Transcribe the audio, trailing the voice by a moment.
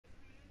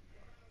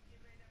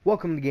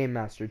Welcome to Game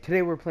Master.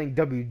 Today we're playing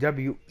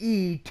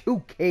WWE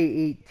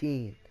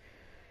 2K18.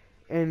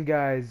 And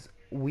guys,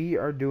 we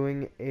are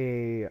doing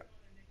a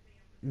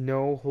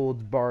no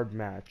holds barred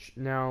match.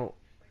 Now,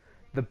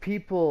 the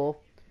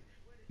people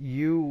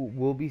you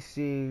will be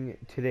seeing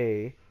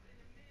today,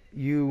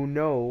 you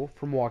know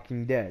from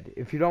Walking Dead.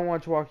 If you don't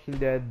watch Walking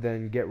Dead,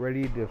 then get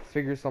ready to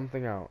figure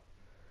something out.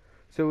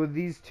 So with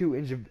these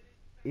two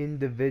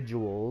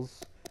individuals,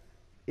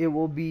 it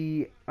will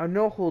be a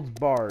no holds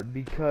barred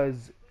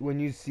because when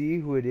you see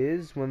who it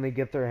is, when they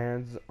get their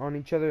hands on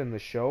each other in the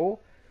show,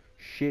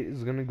 shit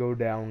is gonna go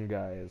down,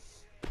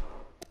 guys.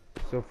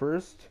 So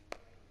first,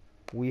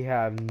 we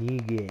have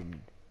Negan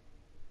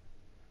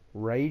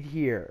right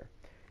here.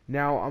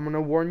 Now, I'm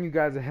gonna warn you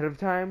guys ahead of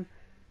time,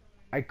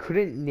 I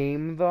couldn't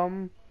name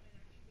them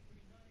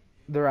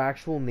their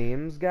actual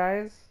names,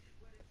 guys.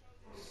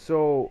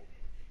 So,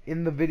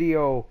 in the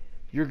video,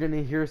 you're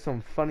gonna hear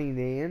some funny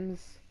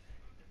names.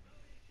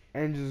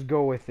 And just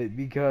go with it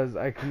because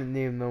I couldn't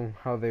name them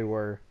how they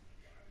were.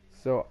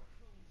 So,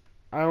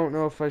 I don't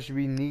know if I should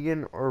be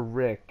Negan or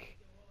Rick.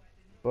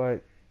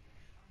 But,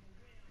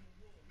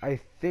 I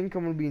think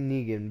I'm going to be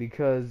Negan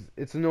because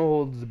it's a no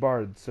holds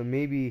barred. So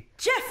maybe...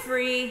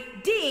 Jeffrey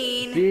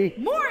Dean See?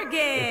 Morgan!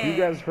 If you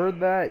guys heard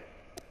that,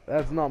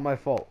 that's not my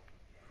fault.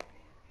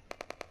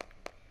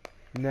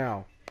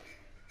 Now,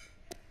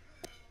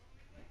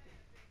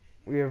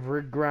 we have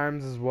Rick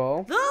Grimes as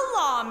well. The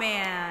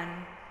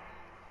Lawman!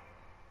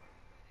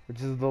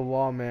 Which is the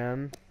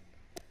Lawman.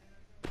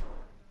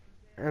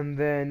 And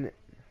then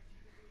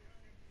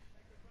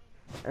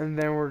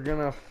we're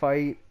gonna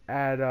fight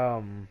at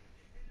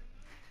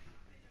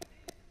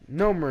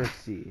No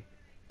Mercy.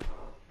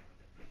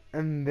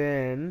 And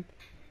then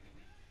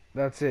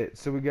that's it.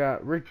 So we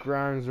got Rick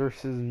Grimes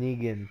versus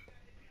Negan.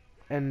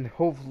 And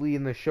hopefully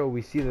in the show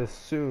we see this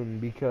soon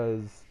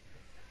because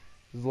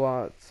there's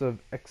lots of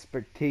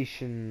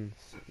expectations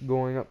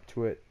going up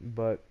to it.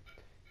 But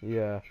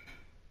yeah.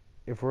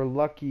 If we're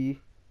lucky,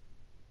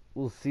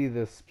 we'll see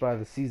this by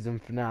the season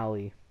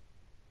finale.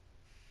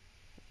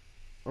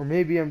 Or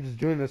maybe I'm just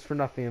doing this for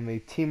nothing and they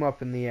team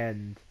up in the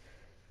end.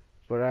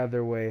 But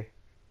either way,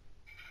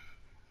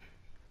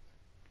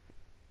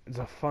 it's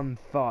a fun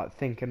thought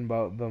thinking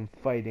about them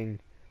fighting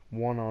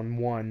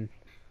one-on-one.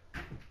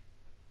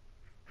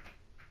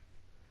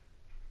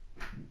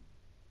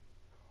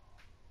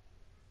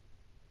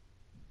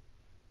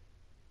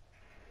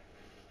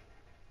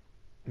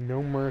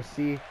 No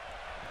mercy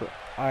for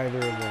either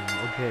of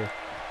them. Okay.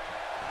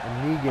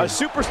 A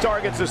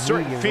superstar gets a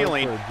certain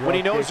feeling when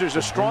he knows there's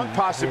a strong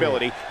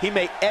possibility he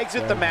may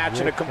exit the match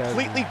in a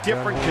completely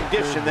different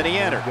condition than he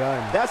entered.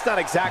 That's not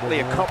exactly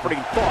a comforting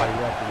thought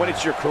when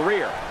it's your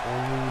career.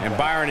 And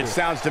Byron, it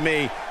sounds to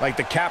me like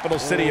the capital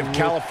city of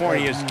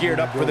California is geared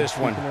up for this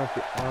one.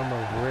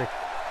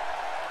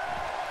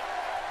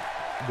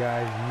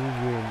 Guys,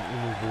 Negan in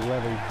his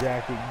leather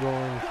jacket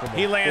going for the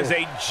He lands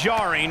a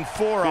jarring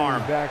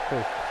forearm.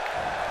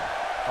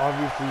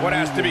 Obviously, what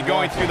has to be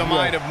going through the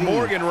mind of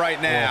Morgan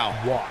right now?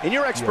 In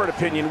your expert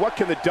opinion, what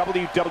can the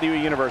WWE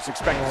Universe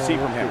expect to see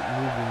from him?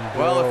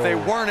 Well, if they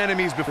weren't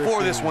enemies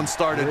before this one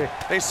started,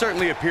 they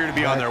certainly appear to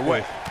be on their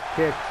way.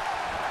 He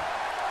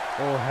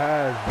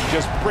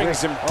just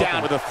brings him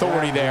down with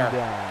authority there.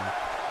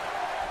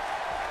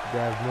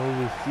 There's no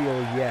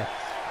Lucille yet.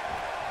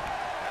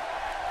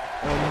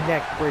 A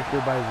neck breaker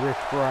by Rick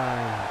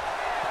Grimes.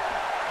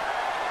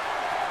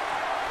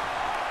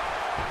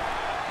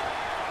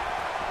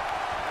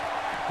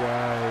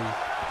 Guys,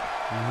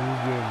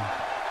 Negan,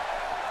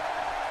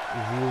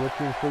 is he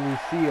looking for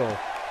Lucille?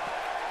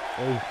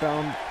 Oh, he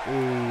found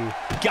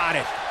a... Got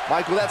it!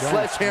 Michael, that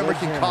sledgehammer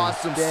can cause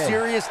some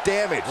serious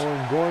damage. Oh,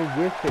 I'm going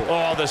with it.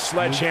 Oh, the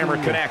sledgehammer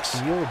connects.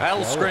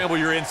 That'll scramble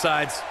your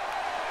insides.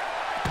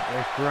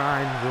 Rick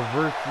Grimes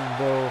reverses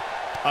though.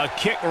 A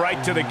kick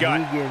right to the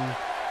gut. Negan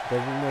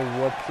doesn't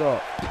know what's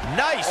up.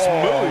 Nice It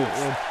move.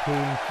 was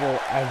painful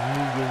as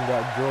Negan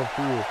got drove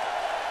through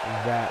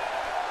that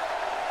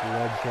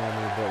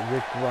sledgehammer, but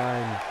Rick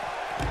Grimes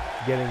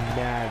getting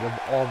mad of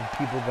all the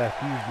people that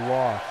he's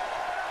lost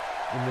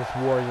in this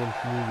war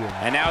against Negan.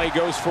 And now he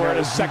goes for it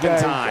a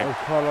second time. If you guys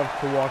are caught up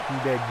to Walking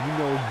Dead, you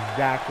know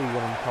exactly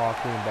what I'm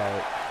talking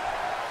about.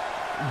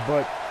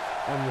 But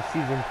on the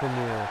season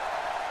premiere,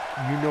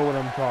 you know what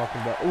I'm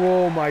talking about.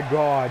 Oh my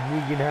god,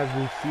 Negan has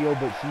Lucille,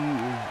 but she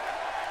is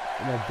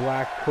in a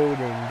black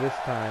coating this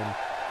time.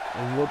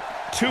 And look.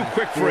 Too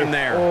quick for him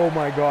there. Oh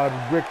my god,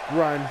 Rick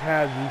Grimes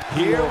has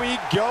Lucille. Here we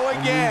go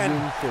again.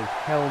 Negan says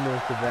hell no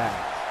to that.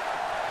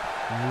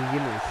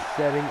 Negan is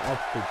setting up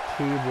the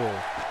table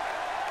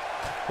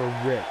for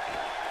Rick.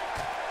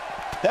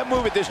 That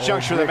move at this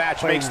juncture of the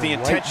match makes the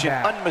intention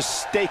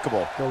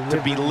unmistakable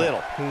to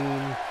belittle.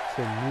 Pain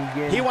to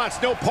Negan. He wants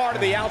no part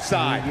of the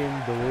outside.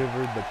 Negan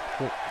delivered the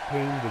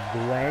pain to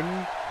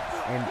Glenn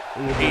and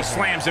Abraham. He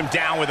slams him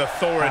down with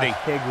authority.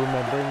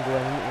 Remembering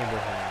Glenn and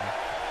Abraham.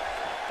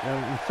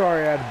 I'm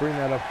sorry I had to bring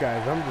that up,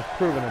 guys. I'm just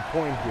proving a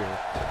point here.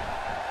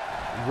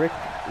 Rick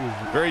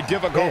is very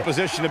difficult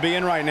position to be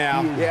in right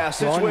now. Yeah,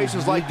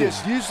 situations like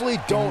this usually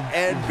don't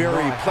end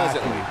very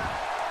pleasantly.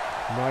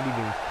 Not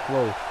even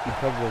close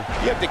because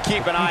of... You have to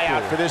keep an eye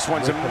out for this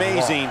one's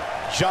amazing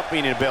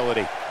jumping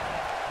ability.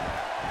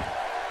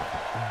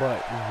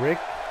 But Rick,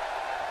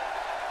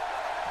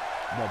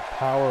 the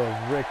power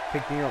of Rick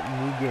picking up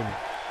Negan.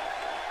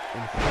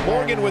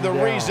 Morgan with a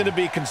reason to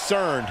be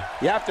concerned.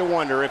 You have to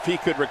wonder if he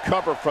could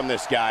recover from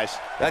this, guys.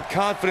 That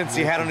confidence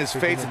he had on his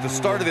face at the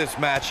start of this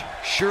match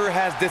sure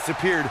has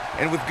disappeared,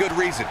 and with good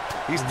reason.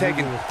 He's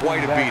taken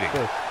quite a beating.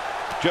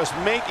 Just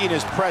making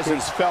his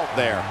presence felt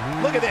there.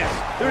 Look at this.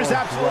 There is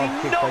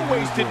absolutely no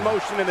wasted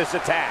motion in this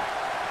attack.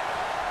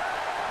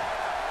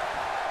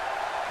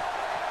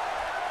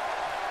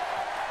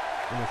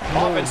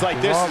 Offense like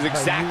this is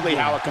exactly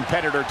how a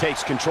competitor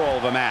takes control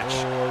of a match.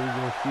 Oh, are we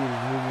going to see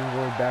Negan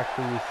going back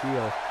to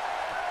Lucille?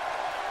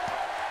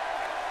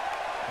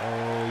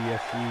 Oh,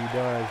 yes, he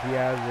does. He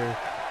has her.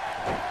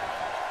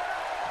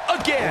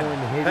 Again!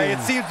 Hey, it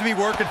seems to be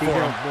working for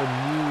him.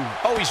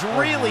 Oh, he's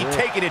really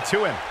taking it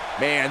to him.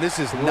 Man, this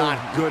is not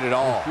good at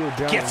all.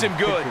 Gets him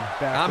good.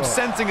 I'm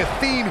sensing a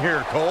theme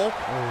here, Cole.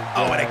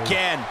 Oh, and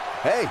again.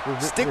 Hey,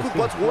 stick with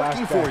what's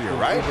working for you,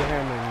 right?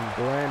 Abraham and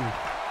Glenn.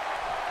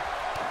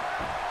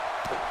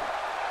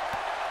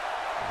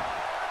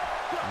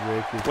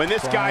 When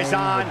this guy's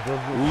on,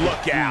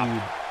 look out.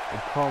 A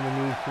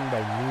combination by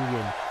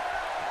Negan.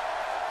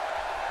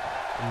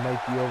 It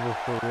might be over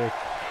for Rick.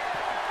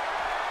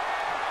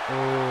 Oh,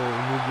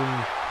 Negan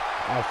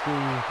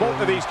asking.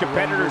 Both of these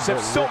competitors have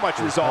so much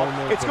resolve.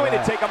 It's going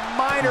to take a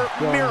minor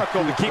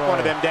miracle to keep one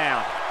of them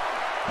down.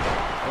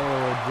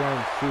 Oh, a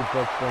giant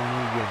suplex by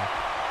Negan.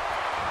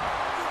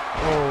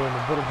 Oh, and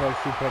a butterfly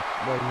suplex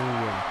by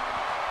Negan.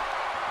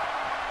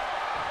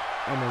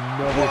 And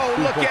another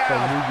look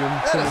out!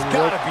 That has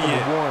got to be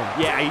it.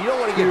 Yeah, you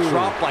don't want to get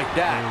dropped like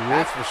that.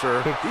 That's for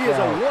sure. He is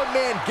a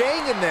one-man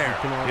gang in there.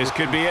 This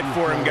could be it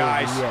for him,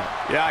 guys.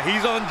 Yeah,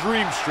 he's on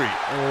Dream Street.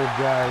 Oh,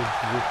 guys,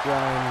 this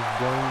line is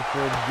going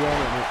for it again,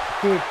 and it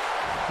hits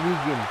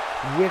Negan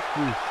with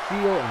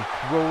Lucille and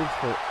throws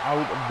her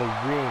out of the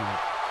ring.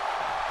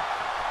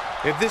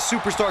 If this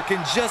superstar can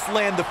just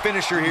land the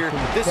finisher here,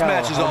 this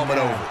match is all but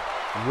over.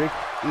 Rick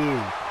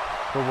is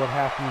for what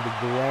happened to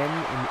Glenn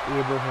and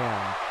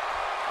Abraham.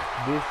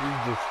 This is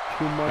just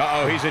too much.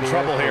 He's in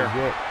trouble here.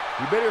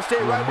 You better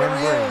stay right where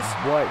he is.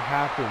 What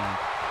happened?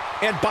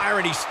 And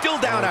Byron, he's still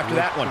down after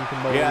that one.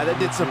 Yeah, that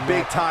did some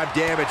big-time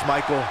damage,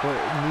 Michael. But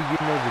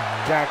Negan knows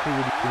exactly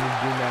what he's going to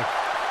do next.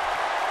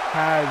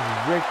 Has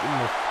Rick in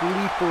the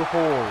sleeper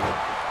hold.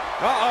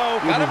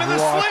 Got him in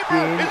the sleeper.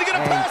 Is he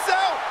going to pass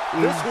out?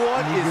 This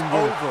one is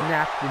over.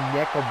 Snap the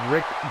neck of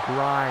Rick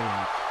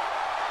Grimes.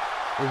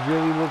 It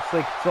really looks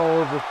like it's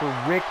all over for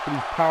Rick, but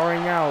he's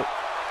powering out.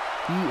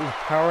 He is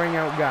powering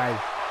out, guys.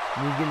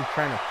 Negan's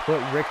trying to put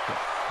Rick to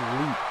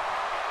sleep.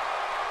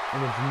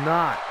 And it's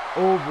not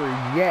over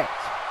yet.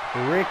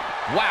 Rick,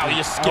 wow, he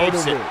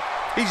escapes it.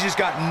 He's just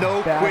got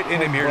no quit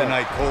in him here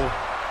tonight, Cole.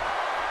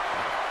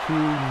 To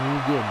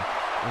Negan.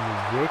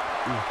 And Rick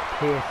is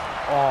pissed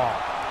off.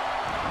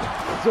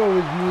 So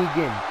is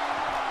Negan.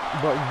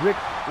 But Rick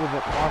with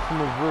an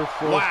awesome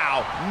reversal.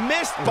 Wow,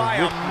 missed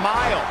by a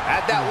mile.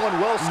 Had that one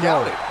well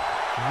scouted.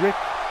 No, Rick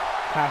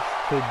has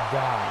to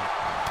die.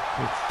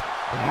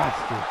 It has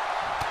to.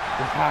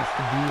 This has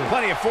to be it.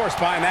 Plenty of force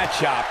behind that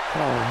chop.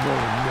 Oh,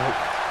 no.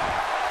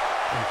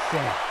 I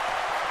said,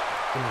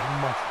 it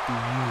must be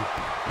you.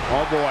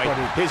 Oh, boy.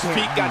 His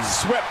feet got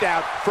swept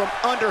out from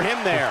under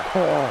him there.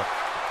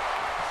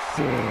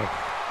 Sick.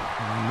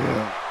 No.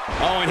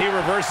 Oh, and he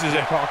reverses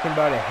it. I'm talking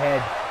about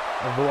ahead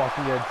of the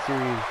Walking Dead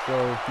series, so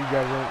if you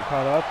guys aren't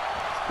caught up,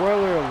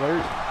 spoiler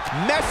alert.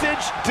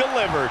 Message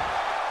delivered.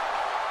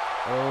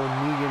 Oh,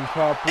 Negan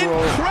top rope.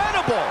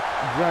 Incredible!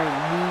 Giant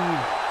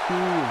knees to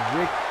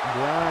Rick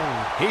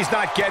Grimes. He's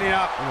not getting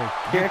up.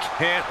 You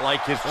can't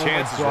like his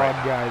chances right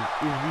now. Guys.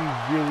 Is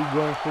he really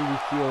going for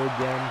Lucille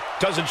again?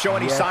 Doesn't show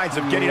any signs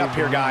of getting up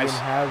here, guys.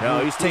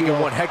 No, he's taking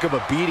one heck of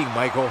a beating,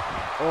 Michael.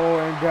 Oh,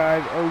 and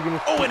guys, are we going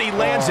to... Oh, and he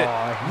lands it.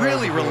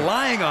 Really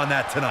relying on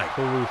that tonight.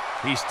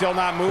 He's still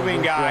not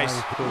moving, guys.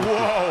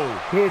 Whoa.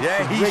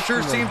 Yeah, he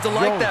sure seems to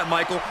like that,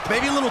 Michael.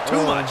 Maybe a little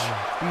too much.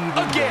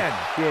 Again.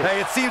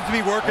 Hey, it seems to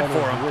be working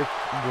for him. Rick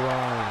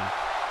Grimes.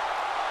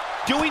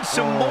 Doing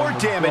some more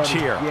damage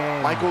here.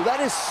 Michael, that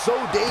is so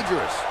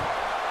dangerous.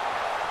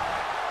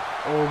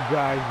 Oh,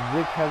 guys,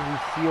 Rick has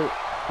Lucille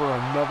for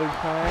another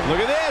time. Look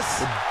at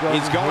this.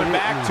 He's going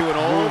back to an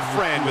old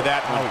friend with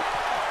that one.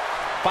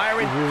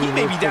 Byron, he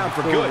may be down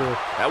for good.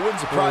 That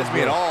wouldn't surprise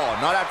me at all.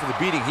 Not after the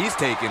beating he's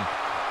taken.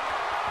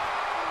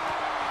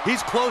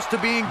 He's close to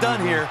being done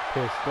here.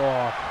 Pissed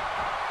off.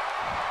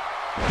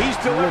 He's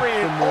delivering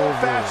an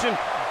old-fashioned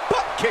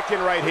butt kicking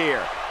right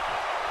here.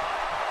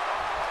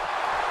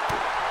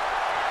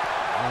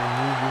 And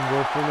he can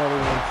go for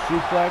another one.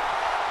 Suplex.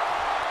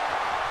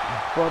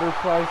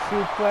 Butterfly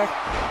suplex.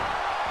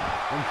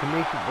 And to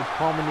make it the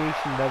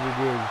combination that it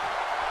is,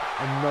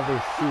 another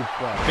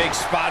suplex. Big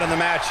spot in the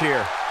match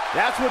here.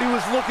 That's what he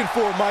was looking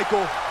for,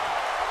 Michael.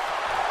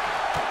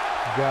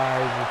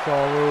 Guys, it's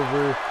all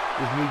over.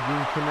 If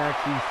Negan can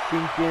actually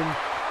sink in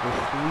the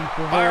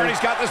sleeper hold. Byron, he's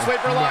got the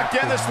sleeper locked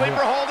in. The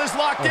sleeper hold is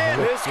locked in.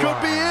 This could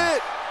be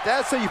it.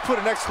 That's how you put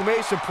an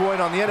exclamation point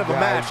on the end of a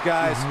match,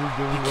 guys.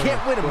 You can't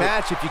win a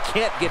match if you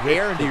can't get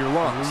air into your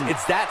lungs.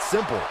 It's that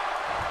simple.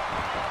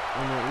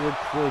 And it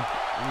looks like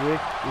Rick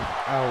is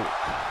out.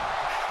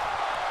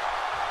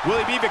 Will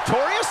he be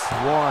victorious?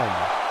 1,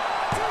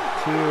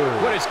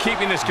 2. What is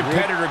keeping this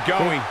competitor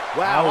going?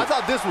 Wow, I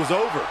thought this was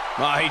over.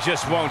 Oh, he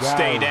just won't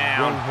stay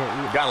down.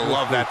 Gotta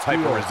love that type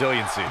of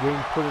resiliency.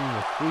 Getting put in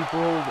the sleeper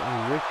hold, and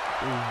Rick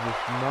is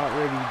just not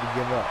ready to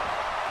give up.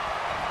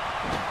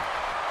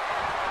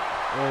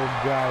 Oh,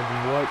 guys,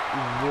 what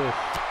is this?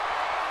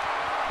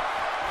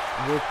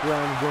 Rick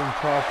round going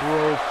top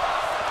rope.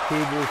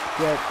 Table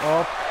set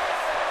up.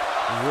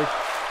 Rick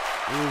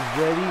is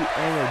ready,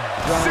 and a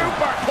giant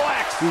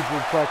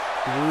superplex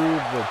through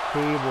the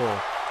table.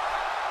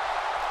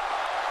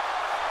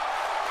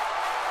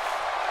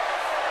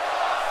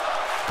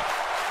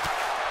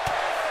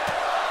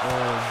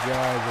 Oh,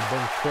 guys, a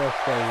bench press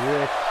by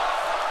Rick.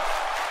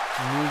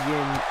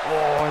 Negan,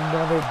 oh,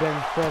 another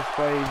bench press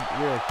by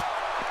Rick.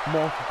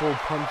 Multiple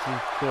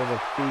punches to the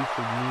face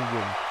of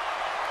Negan.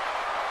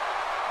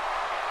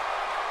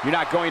 You're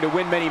not going to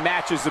win many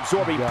matches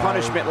absorbing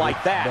punishment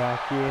like that.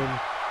 Back in.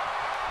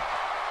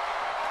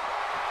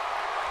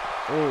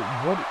 Oh,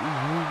 what is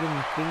Negan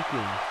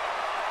thinking?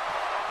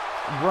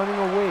 Running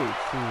away, it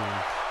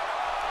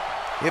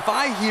seems. If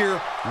I hear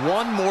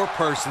one more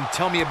person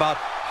tell me about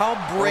how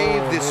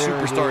brave this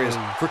superstar is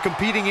for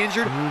competing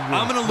injured,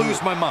 I'm going to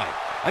lose my mind.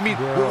 I mean,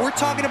 what we're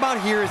talking about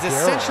here is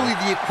essentially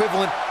the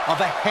equivalent of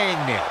a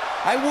hangnail.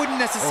 I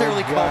wouldn't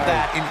necessarily call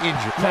that an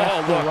injury.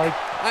 Oh, look.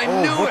 I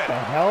knew what it.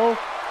 The hell?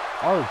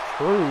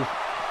 R-Truth?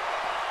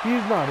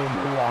 He's not in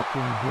The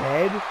Walking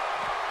Dead.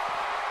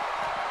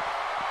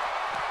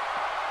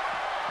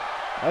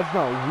 That's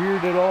not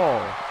weird at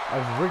all.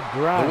 As Rick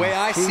Grimes. The way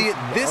I see it,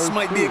 this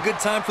might be a good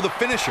time for the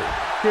finisher.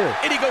 Here.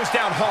 And he goes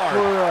down hard.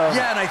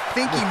 Yeah, and I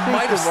think he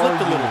might have slipped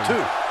a little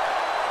too.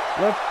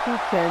 Let's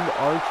pretend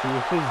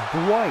R-Truth is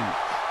Dwight.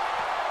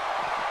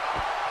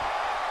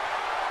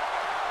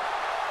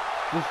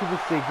 Just for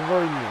the sake of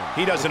argument.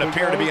 He doesn't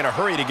appear to be in a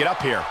hurry to get up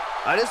here.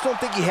 I just don't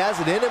think he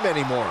has it in him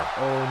anymore.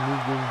 Oh,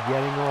 Negan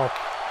getting up.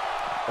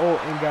 Oh,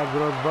 and guys,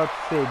 what I was about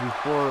to say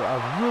before I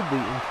was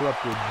rudely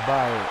interrupted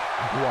by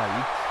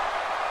Dwight.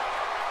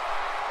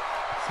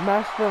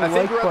 Smash the like button. I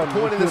think we're at the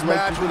point in this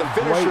match where the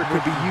finisher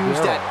could be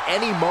used at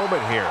any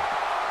moment here.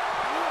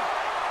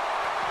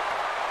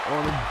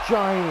 On a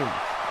giant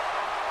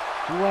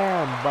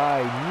slam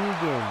by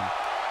Negan.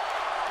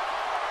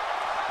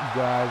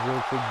 Guys, it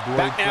looks like Dwight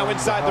back now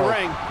inside the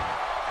ring.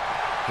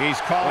 He's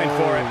calling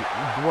for it.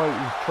 Dwight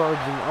is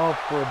charging up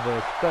for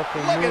the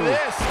special Look at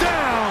this.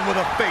 Down with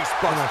a face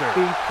buster.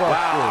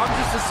 Wow, I'm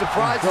just as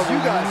surprised as you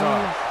guys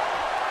are.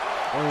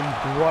 And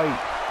Dwight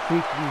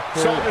taking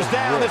care shoulders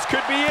down. Rick. This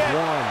could be it.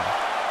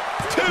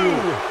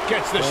 1, 2.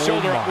 Gets the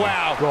shoulder up.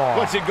 Wow. God.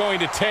 What's it going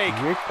to take?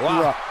 Rick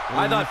Wow.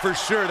 I thought for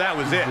sure that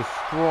was it.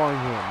 Destroying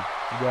him,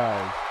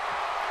 guys.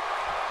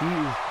 He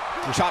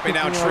is chopping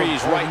down trees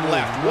right and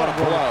left. What a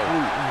blow.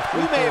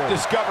 We may have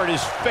discovered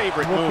his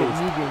favorite move. Look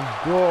at Negan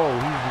go.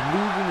 He's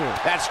losing it.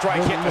 That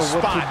strike hit the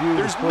spot.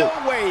 There's no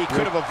way he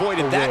could have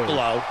avoided that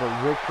blow. But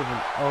Rick with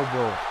an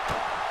elbow.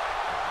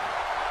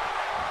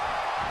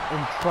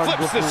 And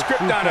flips the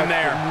script on him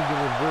there. Negan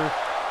reverse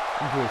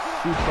into a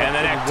suplex. And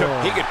the neck took.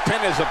 He could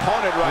pin his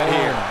opponent right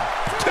here.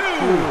 2,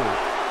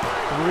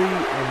 3,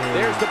 and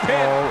there's the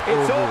pin.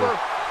 It's over.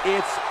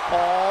 It's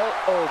all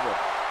over.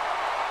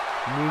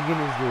 Negan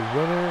is the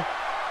winner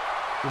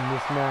in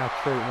this match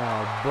right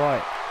now,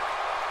 but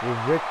will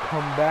Rick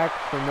come back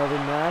for another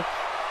match?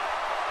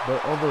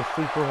 But all those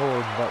sleeper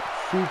holds, but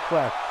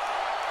suplex,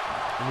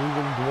 and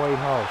even Dwight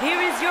House. Here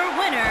is your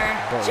winner,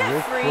 But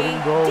Jeffrey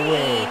Rick go Dean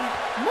away.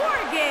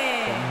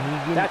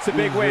 Morgan. That's a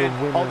big win.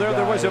 Although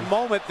there was a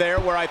moment there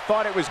where I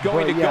thought it was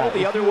going to go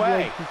the other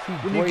way.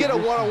 When you get a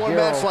one-on-one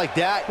match like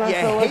that, you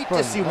hate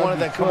to see one of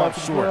them come up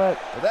short. But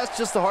that's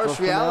just the harsh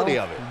reality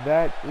of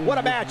it. What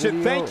a match,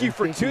 and thank you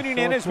for tuning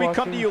in as we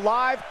come to you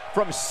live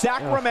from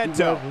Sacramento.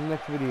 See you guys in the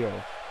next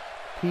video.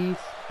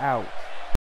 Peace out.